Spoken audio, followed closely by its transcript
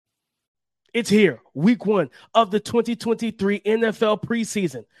It's here, week 1 of the 2023 NFL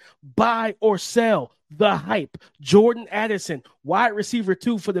preseason. Buy or sell the hype. Jordan Addison, wide receiver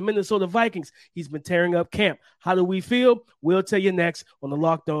 2 for the Minnesota Vikings. He's been tearing up camp. How do we feel? We'll tell you next on the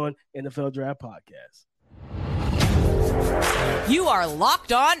Locked On NFL Draft Podcast. You are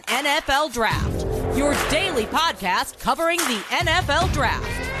Locked On NFL Draft, your daily podcast covering the NFL Draft.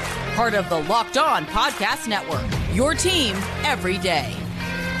 Part of the Locked On Podcast Network, your team every day.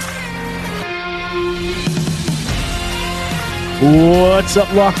 What's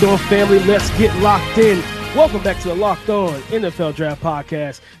up, Locked On family? Let's get locked in. Welcome back to the Locked On NFL Draft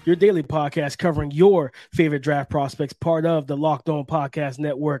Podcast, your daily podcast covering your favorite draft prospects, part of the Locked On Podcast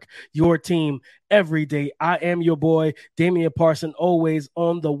Network, your team every day. I am your boy, Damian Parson, always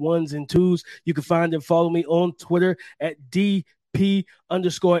on the ones and twos. You can find and follow me on Twitter at DP_NFL.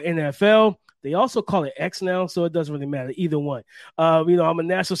 They also call it X now, so it doesn't really matter, either one. I'm a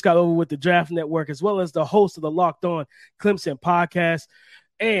national scout over with the Draft Network, as well as the host of the Locked On Clemson podcast.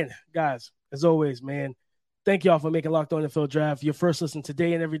 And, guys, as always, man, thank y'all for making Locked On NFL Draft your first listen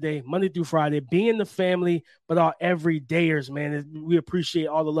today and every day, Monday through Friday, being the family, but our everydayers, man. We appreciate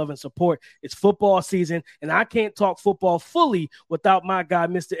all the love and support. It's football season, and I can't talk football fully without my guy,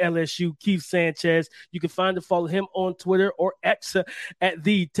 Mr. LSU, Keith Sanchez. You can find and follow him on Twitter or X at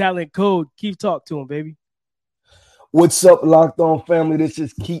The Talent Code. Keith, talk to him, baby. What's up, Locked On family? This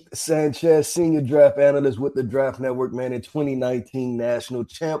is Keith Sanchez, senior draft analyst with the Draft Network, man, and 2019 national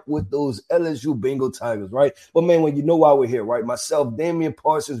champ with those LSU Bengal Tigers, right? But, man, when you know why we're here, right? Myself, Damian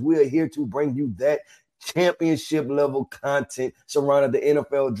Parsons, we are here to bring you that championship-level content surrounding the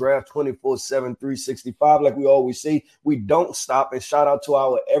NFL Draft 24/7, 365. Like we always say, we don't stop. And shout out to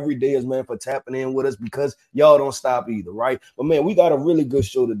our everydayers, man, for tapping in with us because y'all don't stop either, right? But, man, we got a really good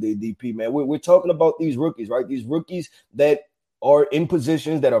show today, DP, man. We're talking about these rookies, right? These rookies that are in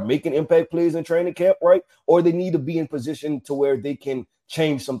positions that are making impact plays in training camp, right? Or they need to be in position to where they can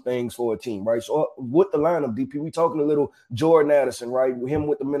change some things for a team, right? So with the lineup, DP, we talking a little Jordan Addison, right? With him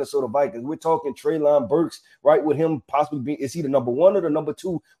with the Minnesota Vikings. We're talking Treylon Burks, right? With him possibly being, is he the number 1 or the number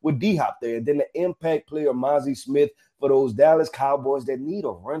 2 with D-Hop there? And then the impact player, Mozzie Smith, for those Dallas Cowboys that need a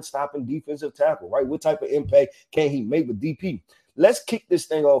run-stopping defensive tackle, right? What type of impact can he make with DP? Let's kick this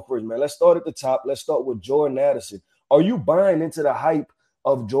thing off first, man. Let's start at the top. Let's start with Jordan Addison. Are you buying into the hype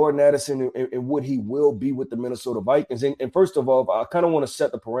of Jordan Addison and what he will be with the Minnesota Vikings? And first of all, I kind of want to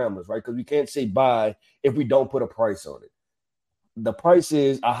set the parameters, right? Because we can't say buy if we don't put a price on it. The price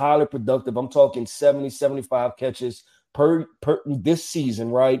is a highly productive. I'm talking 70, 75 catches per this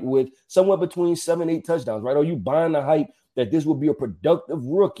season, right? With somewhere between 7 and 8 touchdowns, right? Are you buying the hype that this will be a productive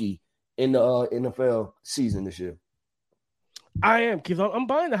rookie in the NFL season this year? I am, Keith. I'm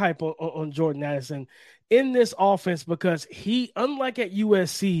buying the hype on Jordan Addison in this offense because he, unlike at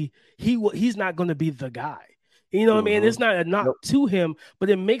USC, he's not going to be the guy. You know what I mean? It's not a knock to him, but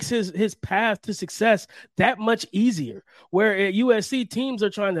it makes his path to success that much easier. Where at USC, teams are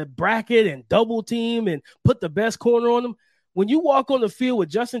trying to bracket and double team and put the best corner on them. When you walk on the field with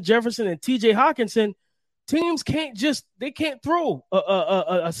Justin Jefferson and TJ Hawkinson, teams can't throw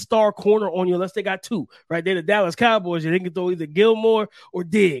a star corner on you unless they got 2, right? They're the Dallas Cowboys. They can throw either Gilmore or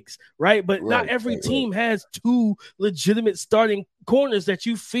Diggs, right? But not every team has 2 legitimate starting corners that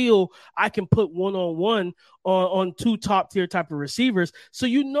you feel I can put one-on-one on 2 top-tier type of receivers. So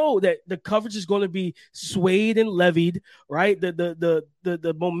you know that the coverage is going to be swayed and levied, right?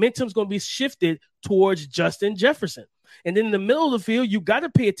 The momentum's going to be shifted towards Justin Jefferson. And then in the middle of the field, you got to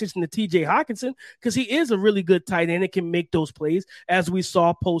pay attention to TJ Hawkinson because he is a really good tight end and can make those plays, as we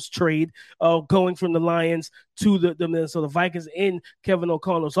saw post-trade going from the Lions to the Minnesota Vikings in Kevin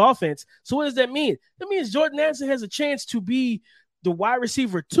O'Connell's offense. So what does that mean? That means Jordan Addison has a chance to be the wide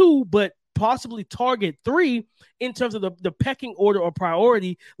receiver 2, but possibly target 3 in terms of the pecking order or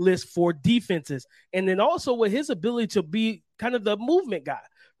priority list for defenses. And then also with his ability to be kind of the movement guy,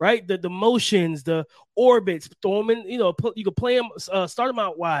 right? The motions, the orbits, throw him in, you could play him, start him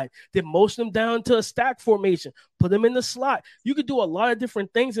out wide, then motion him down to a stack formation, put him in the slot. You could do a lot of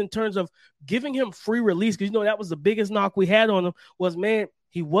different things in terms of giving him free release. Because, that was the biggest knock we had on him was, man,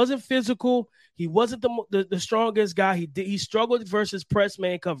 he wasn't physical. He wasn't the strongest guy. He struggled versus press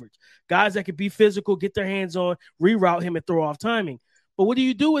man coverage. Guys that could be physical, get their hands on, reroute him and throw off timing. But what do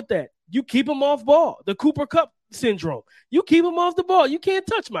you do with that? You keep him off ball. The Cooper Kupp syndrome. You keep him off the ball. You can't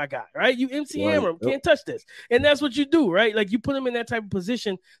touch my guy, right? You MC Hammer him. Can't touch this. And that's what you do, right? Like you put him in that type of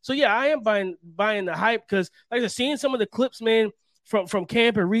position. So, yeah, I am buying the hype because, like I said, seeing some of the clips, man, from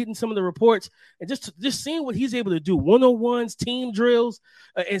camp and reading some of the reports and just seeing what he's able to do, 101s, team drills,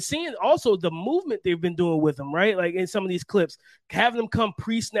 and seeing also the movement they've been doing with him, right? Like in some of these clips, having him come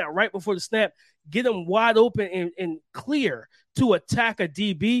pre-snap right before the snap, get him wide open and clear to attack a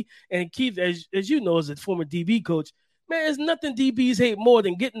DB. And Keith, as you know, as a former DB coach, man, there's nothing DBs hate more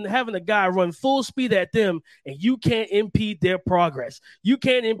than having a guy run full speed at them and you can't impede their progress. You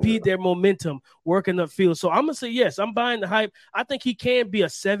can't impede their momentum working upfield. So I'm going to say, yes, I'm buying the hype. I think he can be a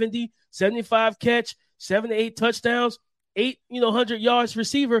 70, 75 catch, 7 to 8 touchdowns, 100 yards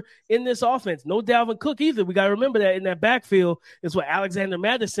receiver in this offense. No Dalvin Cook either. We got to remember that in that backfield is what Alexander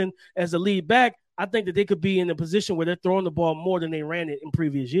Madison as the lead back. I think that they could be in a position where they're throwing the ball more than they ran it in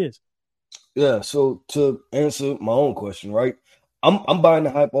previous years. Yeah, so to answer my own question, right? I'm buying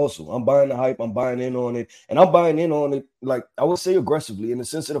the hype also. I'm buying the hype. I'm buying in on it. And I'm buying in on it, like I would say aggressively, in the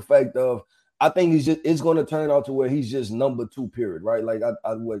sense of the fact of I think it's going to turn out to where he's just number 2, period, right? Like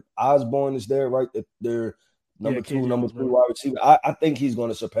what Osborne is there, right? They're number two wide receiver. I think he's going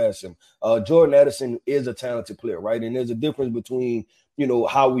to surpass him. Jordan Addison is a talented player, right? And there's a difference between,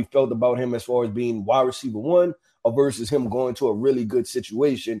 how we felt about him as far as being wide receiver 1 versus him going to a really good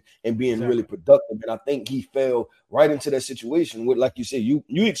situation and being really productive. And I think he fell right into that situation with, like you said, you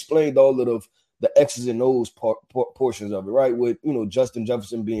explained all of the X's and O's portions of it, right? With, Justin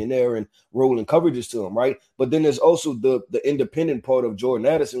Jefferson being there and rolling coverages to him, right? But then there's also the independent part of Jordan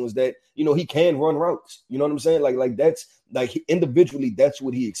Addison was that, he can run routes. You know what I'm saying? Like that's like individually, that's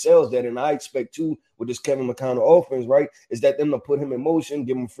what he excels at. And I expect too with this Kevin McConnell offense, right, is that them to put him in motion,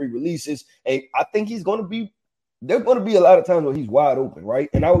 give him free releases. And I think there's going to be a lot of times where he's wide open, right?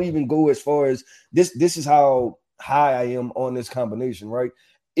 And I would even go as far as this is how high I am on this combination, right?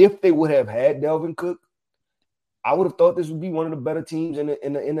 If they would have had Dalvin Cook, I would have thought this would be one of the better teams in the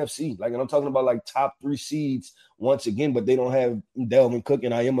NFC. Like, and I'm talking about like top 3 seeds once again, but they don't have Dalvin Cook.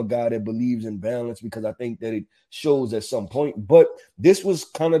 And I am a guy that believes in balance because I think that it shows at some point. But this was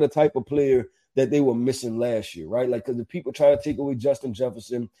kind of the type of player that they were missing last year, right? Like, because if people try to take away Justin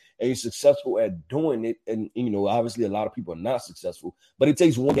Jefferson and he's successful at doing it, and, obviously a lot of people are not successful, but it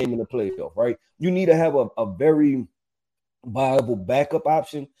takes one game in the playoff, right? You need to have a very viable backup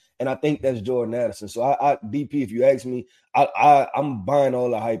option, and I think that's Jordan Addison. So I DP, if you ask me, I'm buying all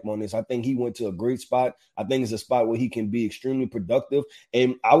the hype on this. I think he went to a great spot. I think it's a spot where he can be extremely productive.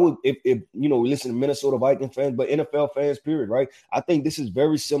 And I would, if listen to Minnesota Viking fans, but NFL fans, period, right? I think this is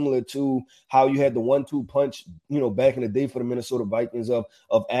very similar to how you had the 1-2 punch, back in the day for the Minnesota Vikings of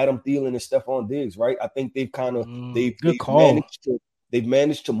Adam Thielen and Stephon Diggs, right? I think they've kind of they've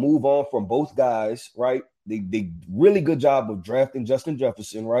managed to move on from both guys, right? They really good job of drafting Justin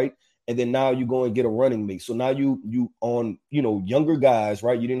Jefferson, right? And then now you go and get a running mate. So now you on, younger guys,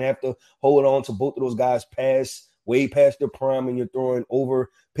 right? You didn't have to hold on to both of those guys way past their prime, and you're throwing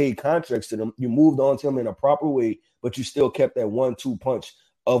overpaid contracts to them. You moved on to them in a proper way, but you still kept that 1-2 punch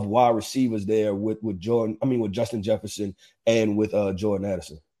of wide receivers there with Justin Jefferson and with Jordan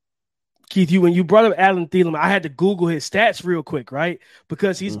Addison. Keith, when you brought up Adam Thielen, I had to Google his stats real quick, right?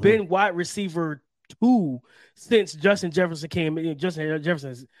 Because he's been wide receiver 2 since Justin Jefferson came in. Justin Jefferson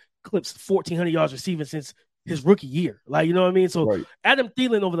has clipped 1,400 yards receiving since his rookie year. Like, you know what I mean? So right. Adam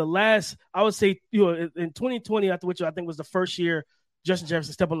Thielen over the last, I would say, in 2020, after which I think was the first year Justin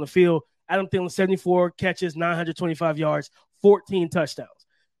Jefferson stepped on the field, Adam Thielen, 74 catches, 925 yards, 14 touchdowns.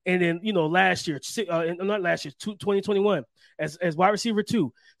 And then, last year, 2021, as wide receiver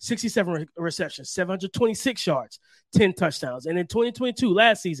 2, 67 receptions, 726 yards, 10 touchdowns. And in 2022,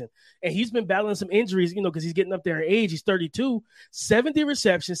 last season, and he's been battling some injuries, because he's getting up there in age. He's 32, 70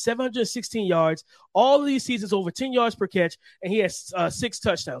 receptions, 716 yards, all of these seasons over 10 yards per catch, and he has 6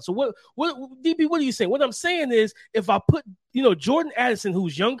 touchdowns. So what DB, what are you saying? What I'm saying is if I put, Jordan Addison,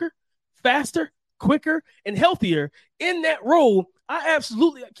 who's younger, faster, quicker, and healthier in that role, I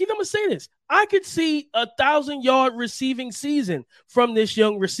absolutely, Keith, I'm going to say this. I could see 1,000-yard receiving season from this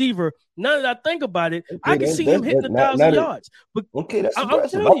young receiver. Now that I think about it, I can see him hitting 1,000 yards. But that's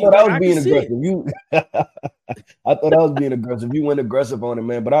aggressive. I thought I was being aggressive. I thought I was being aggressive. You went aggressive on it,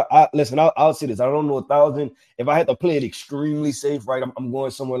 man. But listen, I'll say this. I don't know 1,000. If I had to play it extremely safe, right, I'm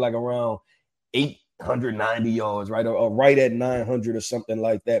going somewhere like around 890 yards, right, or right at 900 or something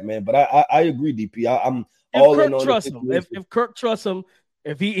like that, man. But I agree, DP. I'm all in on it. If Kirk trusts him,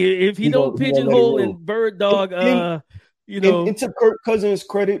 if he don't pigeonhole and bird dog, And to Kirk Cousins'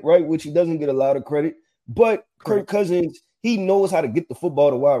 credit, right, which he doesn't get a lot of credit, but Kirk Cousins, he knows how to get the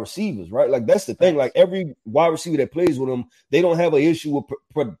football to wide receivers, right? Like that's the thing. Like every wide receiver that plays with him, they don't have an issue with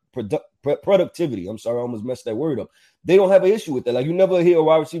productivity. I'm sorry, I almost messed that word up. They don't have an issue with that. Like you never hear a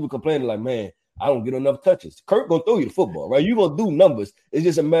wide receiver complaining like, man, I don't get enough touches. Kirk gonna throw you the football, right? You're gonna do numbers. It's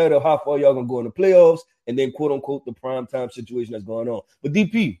just a matter of how far y'all gonna go in the playoffs and then quote unquote the prime time situation that's going on. But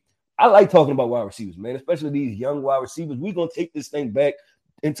DP, I like talking about wide receivers, man, especially these young wide receivers. We're gonna take this thing back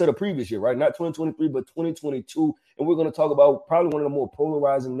into the previous year, right? Not 2023, but 2022. And we're going to talk about probably one of the more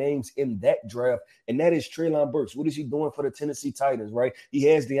polarizing names in that draft, and that is Treylon Burks. What is he doing for the Tennessee Titans, right? He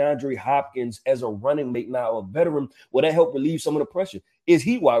has DeAndre Hopkins as a running mate now, a veteran. Will that help relieve some of the pressure? Is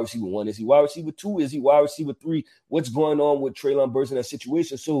he wide receiver 1? Is he wide receiver 2? Is he wide receiver 3? What's going on with Treylon Burks in that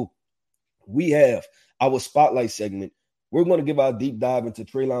situation? So we have our spotlight segment. We're going to give our deep dive into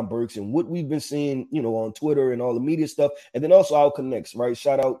Treylon Burks and what we've been seeing, on Twitter and all the media stuff. And then also our connects, right?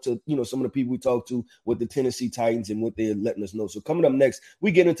 Shout out to, some of the people we talked to with the Tennessee Titans and what they're letting us know. So coming up next,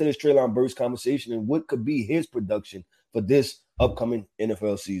 we get into this Treylon Burks conversation and what could be his production for this upcoming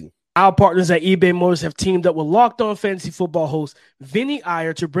NFL season. Our partners at eBay Motors have teamed up with Locked On Fantasy Football host Vinny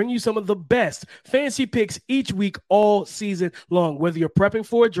Iyer to bring you some of the best fantasy picks each week all season long. Whether you're prepping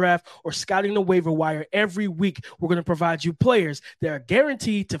for a draft or scouting the waiver wire, every week we're going to provide you players that are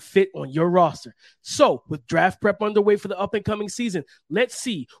guaranteed to fit on your roster. So with draft prep underway for the up-and-coming season, let's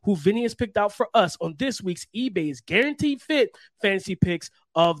see who Vinny has picked out for us on this week's eBay's Guaranteed Fit Fantasy Picks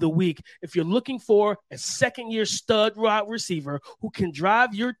of the week. If you're looking for a second-year stud wide receiver who can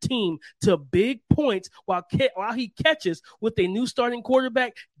drive your team to big points while he catches with a new starting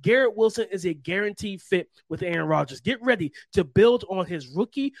quarterback, Garrett Wilson is a guaranteed fit with Aaron Rodgers. Get ready to build on his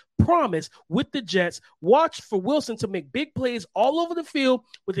rookie promise with the Jets. Watch for Wilson to make big plays all over the field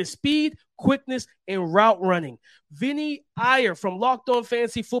with his speed, quickness, and route running. Vinny Iyer from Locked On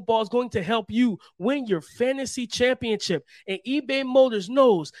Fantasy Football is going to help you win your fantasy championship. And eBay Motors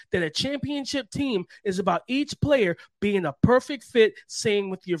knows that a championship team is about each player being a perfect fit,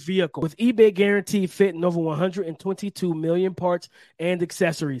 same with your vehicle. With eBay Guaranteed Fit and over 122 million parts and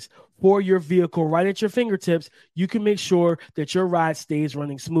accessories for your vehicle right at your fingertips, you can make sure that your ride stays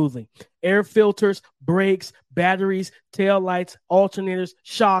running smoothly. Air filters, brakes, batteries, tail lights, alternators,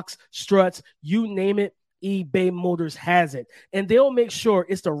 shocks, struts, you name it, eBay Motors has it. And they'll make sure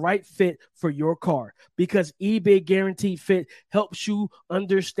it's the right fit for your car because eBay Guaranteed Fit helps you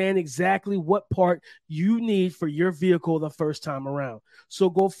understand exactly what part you need for your vehicle the first time around. So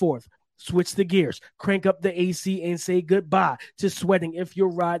go forth. Switch the gears, crank up the AC, and say goodbye to sweating if your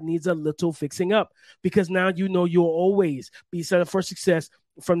ride needs a little fixing up. Because now you know you'll always be set up for success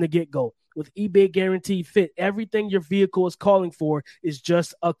from the get-go. With eBay Guaranteed Fit, everything your vehicle is calling for is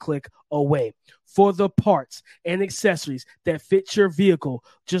just a click away. For the parts and accessories that fit your vehicle,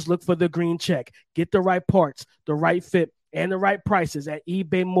 just look for the green check. Get the right parts, the right fit, and the right prices at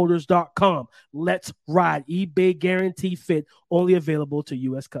ebaymotors.com. Let's ride. eBay Guaranteed Fit, only available to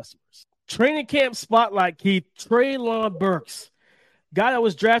U.S. customers. Training camp spotlight, Keith. Treylon Burks, guy that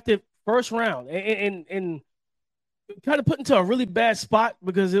was drafted first round and kind of put into a really bad spot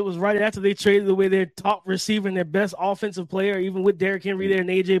because it was right after they traded away their top receiver and their best offensive player, even with Derrick Henry there and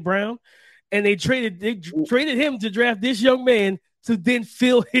A.J. Brown. And they traded him to draft this young man to then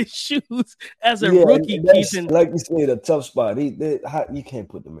fill his shoes as a rookie. Keith, like you said, a tough spot. You can't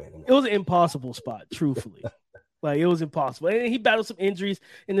put the man in there. It was an impossible spot, truthfully. Like, it was impossible. And he battled some injuries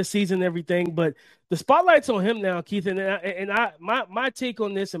in the season and everything, but the spotlight's on him now, Keith. And my take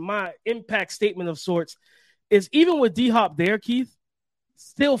on this and my impact statement of sorts is even with D-Hop there, Keith,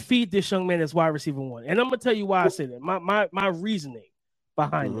 still feed this young man as wide receiver 1. And I'm going to tell you why I say that. My reasoning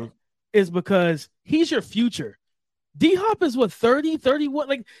behind it is because he's your future. D-Hop is what, 30, 31?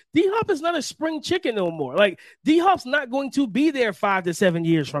 Like, D-Hop is not a spring chicken no more. Like, D-Hop's not going to be there 5 to 7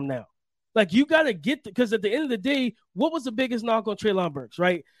 years from now. Like, you got to get – because at the end of the day, what was the biggest knock on Treylon Burks,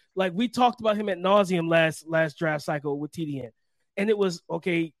 right? Like, we talked about him ad nauseum last draft cycle with TDN. And it was,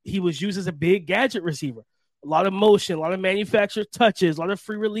 okay, he was used as a big gadget receiver. A lot of motion, a lot of manufactured touches, a lot of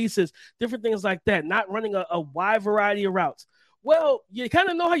free releases, different things like that, not running a wide variety of routes. Well, you kind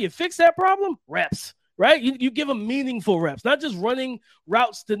of know how you fix that problem? Reps, right? You give him meaningful reps, not just running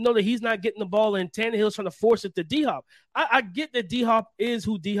routes to know that he's not getting the ball and Tannehill's trying to force it to D-Hop. I get that D-Hop is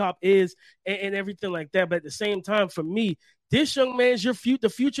who D-Hop is and everything like that, but at the same time, for me, this young man is the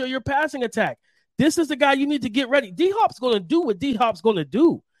future of your passing attack. This is the guy you need to get ready. D-Hop's going to do what D-Hop's going to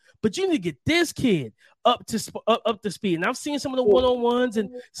do, but you need to get this kid up to speed. And I've seen some of the one-on-ones and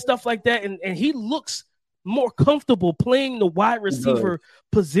stuff like that, and he looks more comfortable playing the wide receiver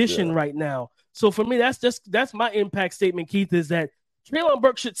position right now. So for me, that's my impact statement, Keith, is that Treylon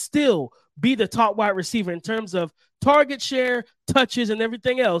Burks should still be the top wide receiver in terms of target share, touches, and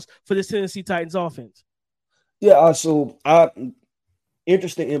everything else for the Tennessee Titans offense. Yeah, so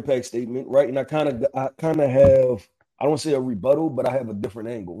interesting impact statement, right? And I kind of have I don't say a rebuttal, but I have a different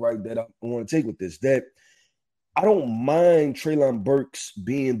angle, right, that I want to take with this. That I don't mind Treylon Burks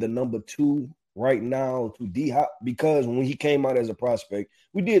being the number 2 right now to D-Hop, because when he came out as a prospect,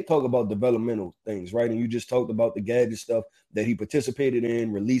 we did talk about developmental things, right? And you just talked about the gadget stuff that he participated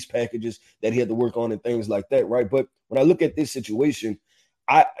in, release packages that he had to work on and things like that, right? But when I look at this situation,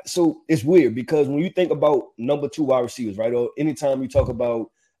 so it's weird because when you think about number 2 wide receivers, right? Or anytime you talk about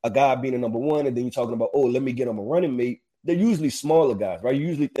a guy being a number 1 and then you're talking about, oh, let me get him a running mate, they're usually smaller guys, right? You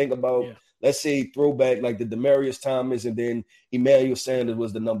usually think about let's say throwback like the Demaryius Thomas, and then Emmanuel Sanders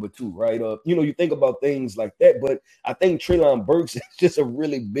was the number 2, right? You think about things like that. But I think Treylon Burks is just a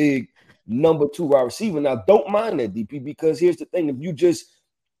really big number 2 wide receiver. Now, don't mind that, DP, because here's the thing. If you just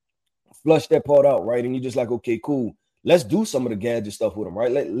flush that part out, right, and you're just like, okay, cool, let's do some of the gadget stuff with him,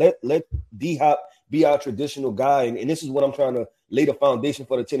 right? Let D-Hop be our traditional guy. And this is what I'm trying to lay the foundation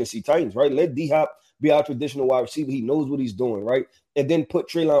for the Tennessee Titans, right? Let D-Hop be our traditional wide receiver. He knows what he's doing, right? And then put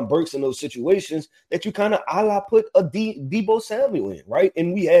Treylon Burks in those situations that you kind of put a Deebo Samuel in, right?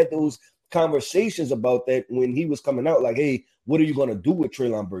 And we had those conversations about that when he was coming out, like, hey, what are you going to do with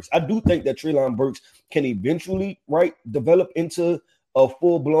Treylon Burks? I do think that Treylon Burks can eventually, right, develop into a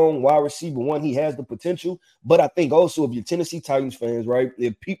full-blown wide receiver. One, he has the potential. But I think also if you're Tennessee Titans fans, right,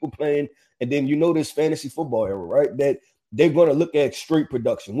 if people playing, and then this fantasy football era, right, that they're going to look at straight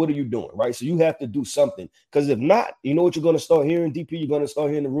production. What are you doing, right? So you have to do something. Because if not, you know what you're going to start hearing, DP? You're going to start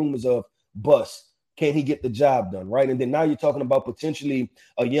hearing the rumors of bust. Can he get the job done, right? And then now you're talking about potentially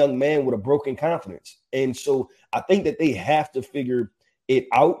a young man with a broken confidence. And so I think that they have to figure it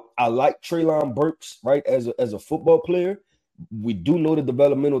out. I like Treylon Burks, right, as a football player. We do know the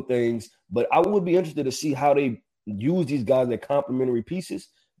developmental things, but I would be interested to see how they use these guys as complementary pieces,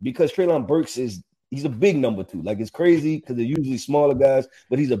 because Treylon Burks he's a big number 2. Like, it's crazy because they're usually smaller guys,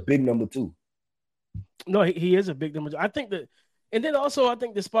 but he's a big number 2. No, he is a big number 2. I think that, and then also I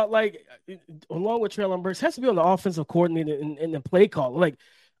think the spotlight, along with Treylon Burks, has to be on the offensive coordinator and the play call. Like,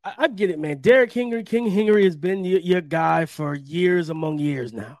 I get it, man. King Henry has been your guy for years among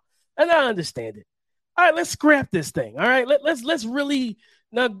years now, and I understand it. All right, let's scrap this thing. All right, let's really.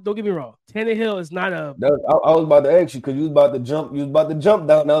 No, don't get me wrong. Tannehill is not a. I was about to ask you because you was about to jump. You was about to jump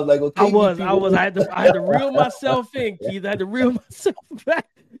down. And I was like, okay. I had to reel myself in, Keith. I had to reel myself back.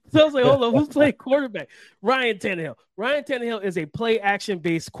 So I was like, hold on, who's playing quarterback? Ryan Tannehill. Ryan Tannehill is a play action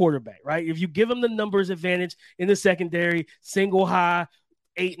based quarterback, right? If you give him the numbers advantage in the secondary, single high,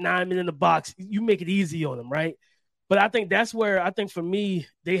 8-9 men in the box, you make it easy on him, right? But I think that's where I think for me,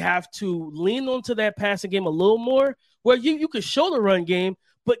 they have to lean onto that passing game a little more, where you could show the run game,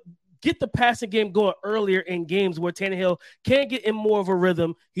 but get the passing game going earlier in games where Tannehill can get in more of a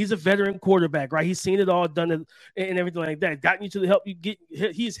rhythm. He's a veteran quarterback, right? He's seen it all done and everything like that. Gotten you to help you get.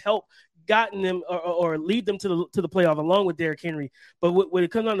 He's helped gotten them or lead them to the playoff along with Derrick Henry. But when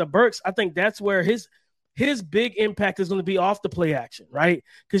it comes on to Burks, I think that's where his big impact is going to be off the play action, right?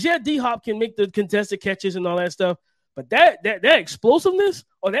 Because D-Hop can make the contested catches and all that stuff. But that explosiveness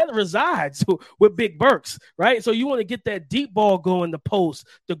or that resides with Big Burks, right? So you want to get that deep ball going, the post,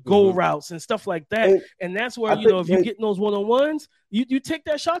 the goal routes and stuff like that. And that's where, if you're getting those one-on-ones, you take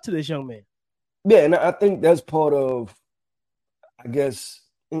that shot to this young man. Yeah, and I think that's part of, I guess,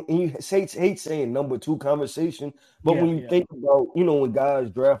 and you hate saying number 2 conversation, but when you think about, when guys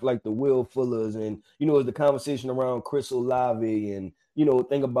draft like the Will Fullers and, the conversation around Chris Olave and,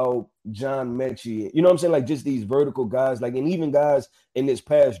 think about John Mechie, you know what I'm saying? Like just these vertical guys, like, and even guys in this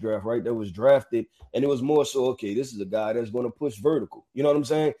past draft, right, that was drafted, and it was more so, okay, this is a guy that's going to push vertical. You know what I'm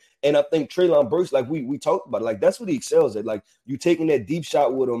saying? And I think Treylon Burks, like we talked about, like that's what he excels at. Like you taking that deep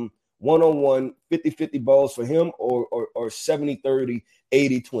shot with him, one-on-one, 50-50 balls for him or 70-30,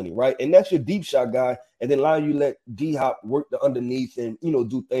 80-20, right? And that's your deep shot guy. And then allow you let D-Hop work the underneath and,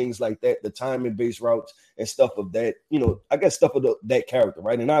 do things like that, the timing-based routes and stuff of that, I guess stuff of that character,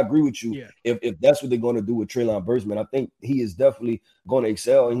 right? And I agree with you. Yeah. If that's what they're going to do with Treylon Burks, man, I think he is definitely going to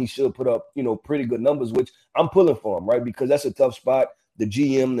excel and he should put up, pretty good numbers, which I'm pulling for him, right? Because that's a tough spot. The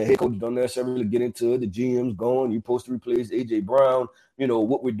GM, the head coach don't necessarily get into it. The GM's gone. You're supposed to replace A.J. Brown.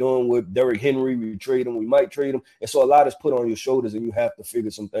 What we're doing with Derrick Henry, we trade him, we might trade him. And so a lot is put on your shoulders and you have to figure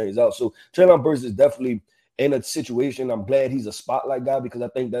some things out. So Treylon Burks is definitely in a situation. I'm glad he's a spotlight guy because I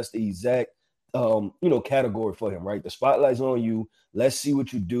think that's the exact, category for him, right? The spotlight's on you. Let's see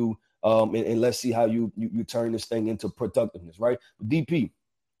what you do. And let's see how you turn this thing into productiveness, right? DP,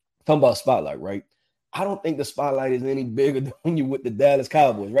 talking about spotlight, right? I don't think the spotlight is any bigger than when you with the Dallas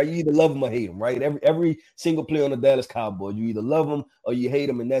Cowboys, right? You either love them or hate them, right? Every single player on the Dallas Cowboys, you either love them or you hate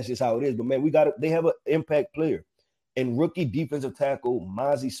them, and that's just how it is. But man, they have an impact player and rookie defensive tackle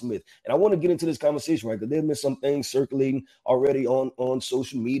Mozzie Smith. And I want to get into this conversation, right? Because there's been some things circulating already on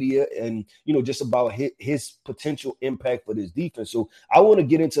social media and, just about his potential impact for this defense. So I want to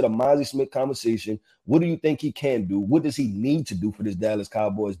get into the Mozzie Smith conversation. What do you think he can do? What does he need to do for this Dallas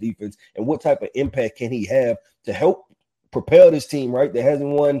Cowboys defense? And what type of impact can he have to help propel this team, right, that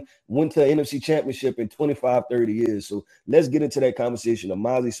hasn't went to an NFC championship in 25, 30 years. So let's get into that conversation of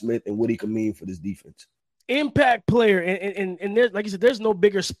Mozzie Smith and what he can mean for this defense. Impact player. And there's, like you said, there's no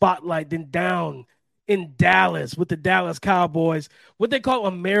bigger spotlight than down in Dallas with the Dallas Cowboys, what they call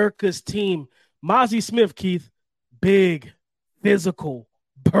America's team. Mozzie Smith, Keith, big, physical,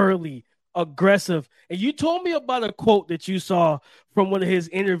 burly, aggressive. And you told me about a quote that you saw from one of his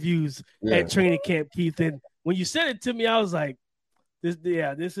interviews at training camp, Keith. And when you said it to me, I was like,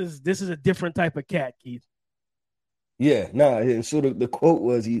 this is a different type of cat, Keith. Yeah, and so the quote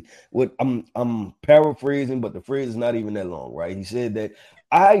was I'm paraphrasing, but the phrase is not even that long, right? He said that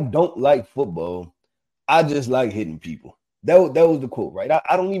I don't like football, I just like hitting people. That was the quote, right?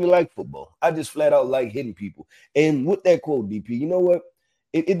 I don't even like football. I just flat out like hitting people. And with that quote, DP, you know what?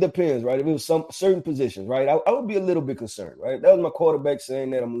 It depends, right? If it was some certain positions, right, I would be a little bit concerned, right? That was my quarterback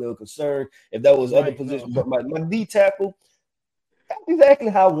saying that I'm a little concerned. If that was other positions, but my D tackle, that's exactly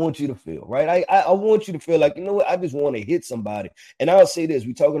how I want you to feel, right? I want you to feel like, you know what, I just want to hit somebody. And I'll say this,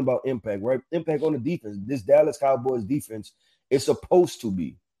 we're talking about impact, right? Impact on the defense. This Dallas Cowboys defense is supposed to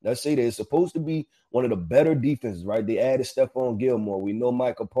be, let's say that it's supposed to be one of the better defenses, right? They added Stephon Gilmore. We know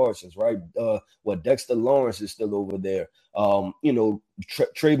Michael Parsons, right? Dexter Lawrence is still over there.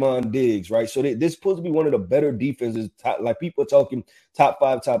 Trayvon Diggs, right? So this is supposed to be one of the better defenses, like people are talking top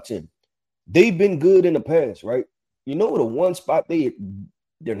 5, top 10. They've been good in the past, right? You know the one spot they're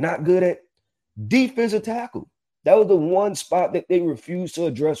not good at? Defensive tackle. That was the one spot that they refused to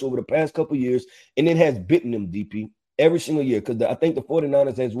address over the past couple of years, and it has bitten them, DP, every single year. Because I think the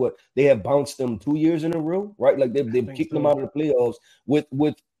 49ers has they have bounced them 2 years in a row, right? Like they've kicked them out of the playoffs with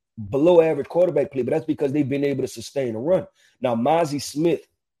below average quarterback play, but that's because they've been able to sustain a run. Now, Mozzie Smith,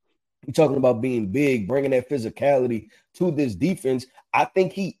 you're talking about being big, bringing that physicality to this defense. I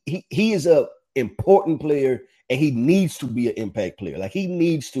think he is a important player, and he needs to be an impact player. Like he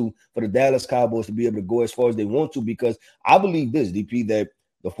needs to, for the Dallas Cowboys to be able to go as far as they want to, because I believe this, DP, that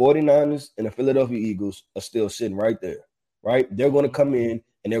the 49ers and the Philadelphia Eagles are still sitting right there, right? They're going to come in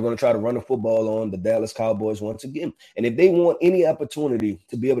and they're going to try to run the football on the Dallas Cowboys once again. And if they want any opportunity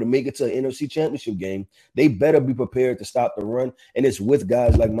to be able to make it to an NFC championship game, they better be prepared to stop the run. And it's with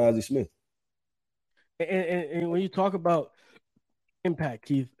guys like Mozzie Smith. And when you talk about impact,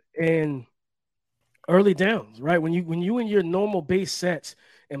 Keith, and early downs, right? When you in your normal base sets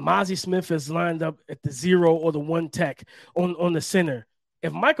and Mozzie Smith is lined up at the 0 or the 1 tech on the center.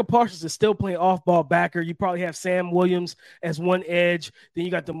 If Michael Parsons is still playing off-ball backer, you probably have Sam Williams as one edge. Then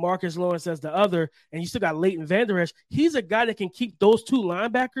you got DeMarcus Lawrence as the other, and you still got Leighton Vander Esch. He's a guy that can keep those two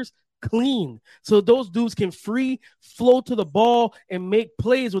linebackers clean, so those dudes can free flow to the ball and make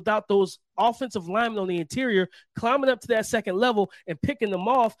plays without those offensive linemen on the interior climbing up to that second level and picking them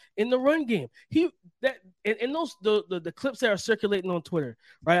off in the run game. The clips that are circulating on Twitter,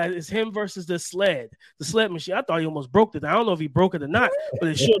 right? It's him versus the sled machine. I thought he almost broke it. I don't know if he broke it or not, but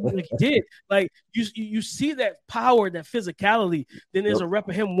it showed like he did. Like you see that power, that physicality. Then there's a rep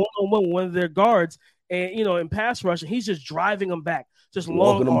of him one-on-one with one of their guards, and in pass rush, and he's just driving them back, just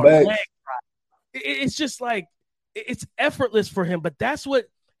long arm leg drive. It's just like it's effortless for him. But that's what.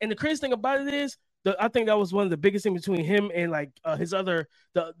 And the crazy thing about it is, I think that was one of the biggest things between him and his other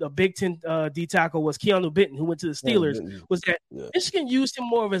the Big Ten D tackle was Keanu Benton, who went to the Steelers. Was that Michigan used him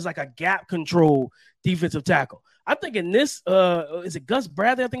more of as like a gap control defensive tackle. I think in this is it Gus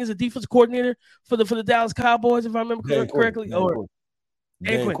Bradley? I think is a defensive coordinator for the Dallas Cowboys, if I remember correctly.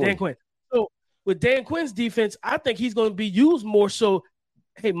 Dan Quinn. So with Dan Quinn's defense, I think he's going to be used more so.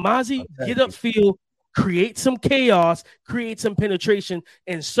 Hey, Mozzie, get upfield, create some chaos, create some penetration,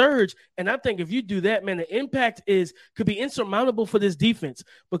 and surge. And I think if you do that, man, the impact could be insurmountable for this defense,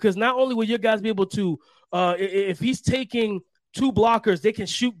 because not only will your guys be able to, if he's taking two blockers, they can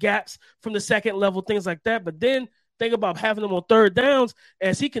shoot gaps from the second level, things like that. But then think about having them on third downs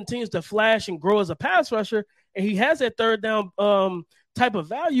as he continues to flash and grow as a pass rusher, and he has that third down type of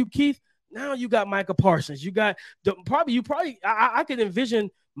value, Keith. Now you got Michael Parsons. You got I could envision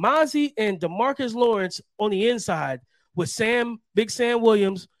Mozzie and DeMarcus Lawrence on the inside with Big Sam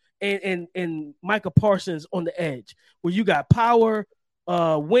Williams and Michael Parsons on the edge, where you got power,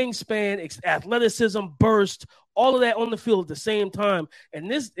 wingspan, athleticism, burst, all of that on the field at the same time. And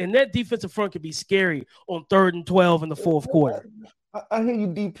that defensive front could be scary on 3rd and 12 in the fourth quarter. I hear you,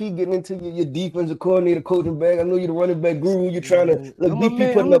 DP, getting into your defensive coordinator, coaching bag. I know you're the running back guru. You're trying to Man, look. I'm a DP man.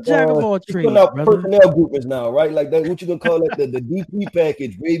 I'm putting a up jack of all he's putting trades, out brother. personnel groupings now, right? Like that. What you gonna call it? The DP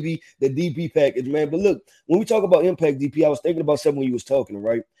package, baby. The DP package, man. But look, when we talk about impact, DP, I was thinking about something when you was talking,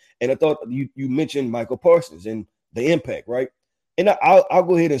 right? And I thought you mentioned Michael Parsons and the impact, right? And I'll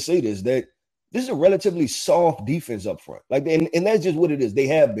go ahead and say that this is a relatively soft defense up front. Like, and that's just what it is. They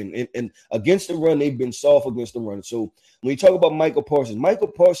have been. And against the run, they've been soft against the run. So when you talk about Michael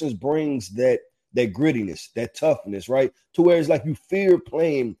Parsons brings that grittiness, that toughness, right? To where it's like you fear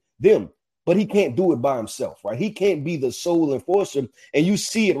playing them, but he can't do it by himself, right? He can't be the sole enforcer. And you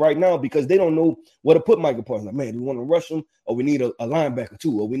see it right now because they don't know where to put Michael Parsons. Like, man, do we want to rush him, or we need a linebacker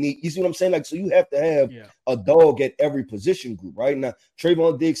too, or we need, you see what I'm saying? Like, so you have to have a dog at every position group, right? Now,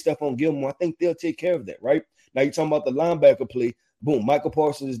 Trayvon Diggs, Stephon Gilmore, I think they'll take care of that, right? Now you're talking about the linebacker play. Boom, Michael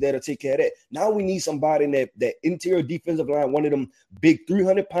Parsons is there to take care of that. Now we need somebody in that interior defensive line, one of them big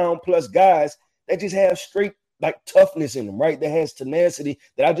 300-pound plus guys that just have straight like toughness in them, right? That has tenacity,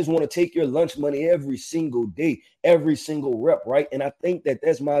 that I just want to take your lunch money every single day, every single rep, right? And I think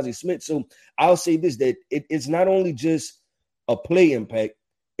that's Mozzie Smith. So I'll say this, that it's not only just a play impact,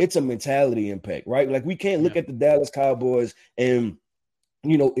 it's a mentality impact, right? Like we can't look at the Dallas Cowboys and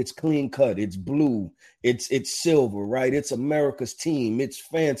it's clean cut, it's blue, it's silver, right? It's America's team, it's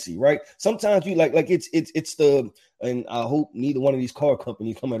fancy, right? Sometimes you like it's the, and I hope neither one of these car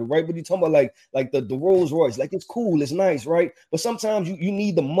companies come at it, right? But you're talking about like the Rolls Royce, like it's cool, it's nice, right? But sometimes you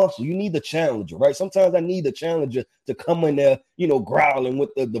need the muscle, you need the challenger, right? Sometimes I need the challenger to come in there, growling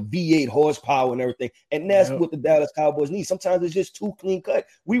with the V8 horsepower and everything. And that's what the Dallas Cowboys need. Sometimes it's just too clean cut.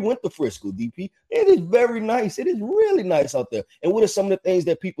 We went to Frisco, DP. It is very nice. It is really nice out there. And what are some of the things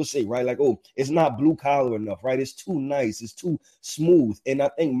that people say, right? Like, oh, it's not blue collar enough, right? It's too nice. It's too smooth. And I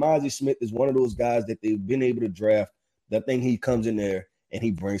think Mozzie Smith is one of those guys that they've been able to draft. That thing, he comes in there and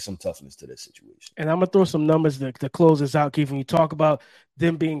he brings some toughness to that situation. And I'm going to throw some numbers to close this out, Keith. When you talk about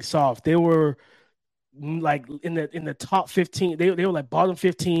them being soft, they were like in the top 15. They were like bottom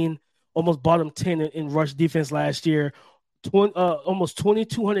 15, almost bottom 10 in rush defense last year. Almost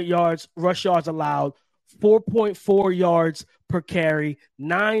 2,200 yards, rush yards allowed, 4.4 yards per carry,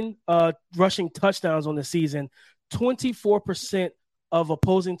 9 rushing touchdowns on the season, 24% of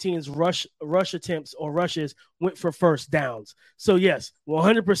opposing teams' rush attempts or rushes went for first downs. So yes,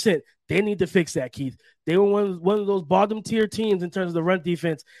 100%, they need to fix that, Keith. They were one of those bottom tier teams in terms of the run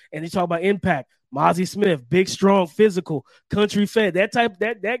defense. And you talk about impact. Mozzie Smith, big, strong, physical, country fed.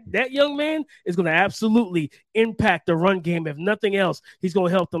 That young man is going to absolutely impact the run game. If nothing else, he's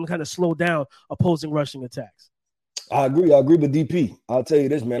going to help them kind of slow down opposing rushing attacks. I agree with DP. I'll tell you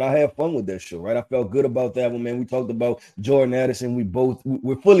this, man. I had fun with that show, right? I felt good about that one, man. We talked about Jordan Addison.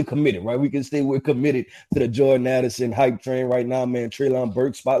 We're fully committed, right? We can say we're committed to the Jordan Addison hype train right now, man. Treylon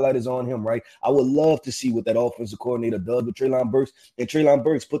Burks, spotlight is on him, right? I would love to see what that offensive coordinator does with Treylon Burks. And Treylon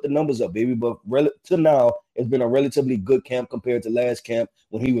Burks put the numbers up, baby. But to now, it's been a relatively good camp compared to last camp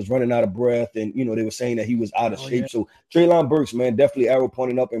when he was running out of breath. And, they were saying that he was out of shape. Yeah. So Treylon Burks, man, definitely arrow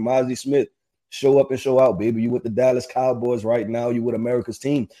pointing up. And Mozzie Smith, show up and show out, baby. You with the Dallas Cowboys right now. You with America's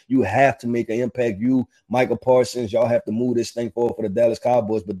team. You have to make an impact. You, Michael Parsons, y'all have to move this thing forward for the Dallas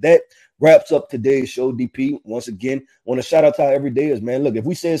Cowboys. But that wraps up today's show, DP. Once again, want to shout out to our everydayers, man. Look, if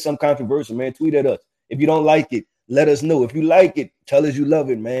we said something controversial, man, tweet at us. If you don't like it, let us know. If you like it, tell us you love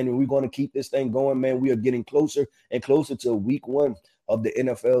it, man. And we're going to keep this thing going, man. We are getting closer and closer to week 1 of the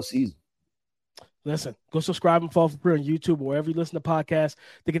NFL season. Listen, go subscribe and follow for free on YouTube or wherever you listen to podcasts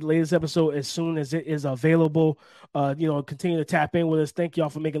to get the latest episode as soon as it is available. Continue to tap in with us. Thank y'all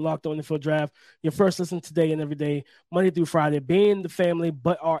for making Locked On NFL Draft your first listen today and every day, Monday through Friday, being the family,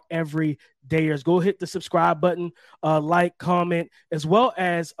 but our everydayers. Go hit the subscribe button, like, comment, as well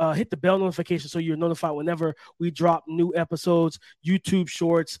as hit the bell notification so you're notified whenever we drop new episodes, YouTube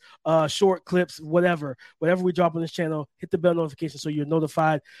shorts, short clips, whatever we drop on this channel. Hit the bell notification so you're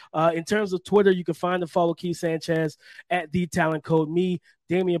notified. In terms of Twitter, you can find and follow Keith Sanchez at The Talent Code. Me,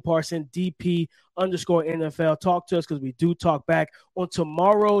 Damian Parson, DP_NFL. Talk to us because we do talk back on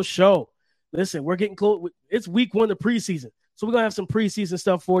tomorrow's show. Listen, we're getting close. It's week 1 of preseason. So we're going to have some preseason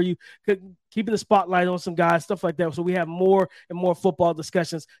stuff for you, keeping the spotlight on some guys, stuff like that. So we have more and more football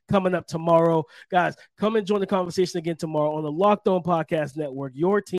discussions coming up tomorrow. Guys, come and join the conversation again tomorrow on the Locked On Podcast Network, your team.